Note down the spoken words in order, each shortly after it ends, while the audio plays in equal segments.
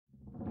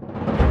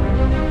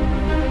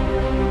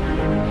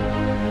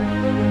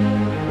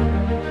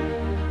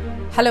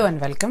Hello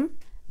and welcome.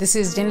 This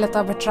is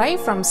Jinlata Bhattrai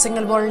from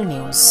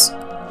worldnews.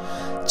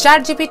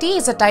 ChatGPT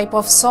is a type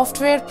of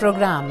software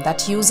program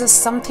that uses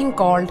something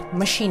called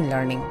machine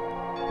learning.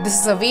 This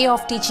is a way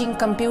of teaching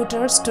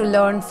computers to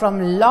learn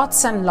from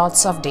lots and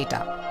lots of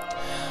data.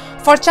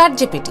 For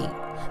ChatGPT,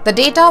 the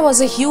data was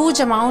a huge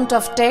amount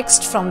of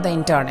text from the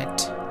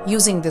internet.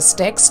 Using this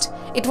text,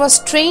 it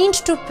was trained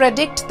to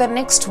predict the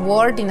next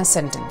word in a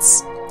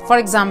sentence. For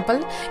example,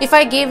 if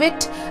I gave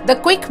it, "the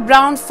quick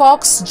brown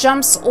fox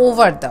jumps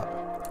over the,"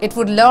 it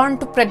would learn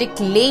to predict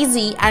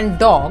lazy and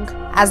dog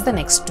as the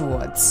next two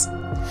words.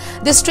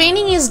 This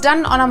training is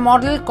done on a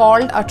model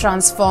called a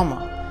transformer,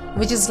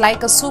 which is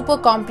like a super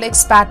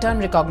complex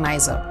pattern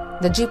recognizer.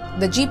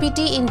 The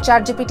GPT in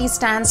ChatGPT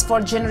stands for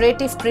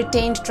Generative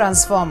Pre-trained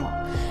Transformer,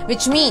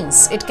 which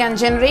means it can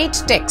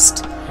generate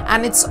text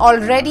and it's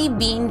already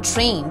been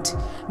trained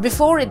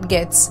before it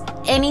gets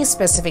any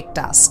specific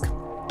task.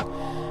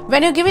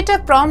 When you give it a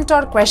prompt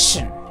or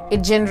question,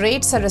 it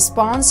generates a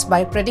response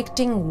by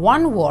predicting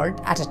one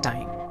word at a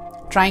time,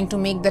 trying to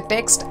make the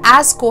text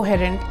as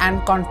coherent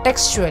and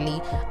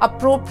contextually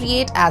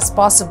appropriate as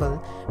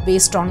possible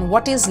based on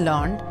what is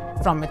learned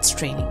from its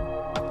training.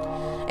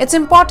 It's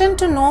important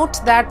to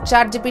note that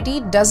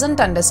ChatGPT doesn't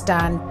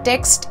understand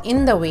text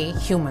in the way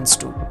humans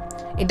do.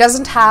 It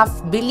doesn't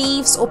have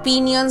beliefs,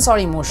 opinions, or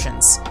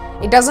emotions.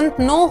 It doesn't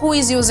know who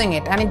is using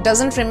it, and it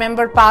doesn't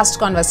remember past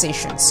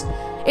conversations.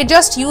 It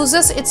just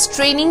uses its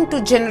training to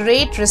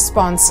generate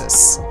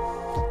responses.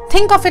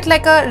 Think of it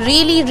like a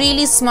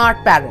really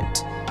smart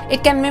parrot.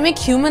 It can mimic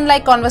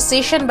human-like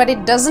conversation, but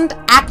it doesn't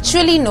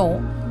actually know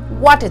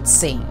what it's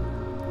saying.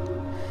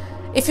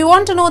 If you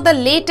want to know the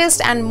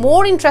latest and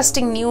more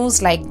interesting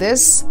news like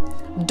this,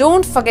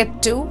 don't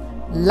forget to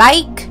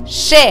like,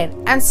 share,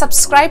 and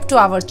subscribe to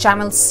our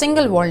channel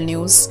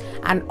worldnews,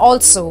 and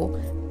also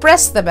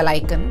press the bell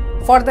icon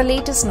for the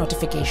latest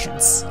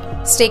notifications.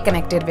 Stay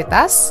connected with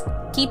us.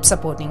 Keep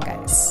supporting,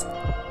 guys.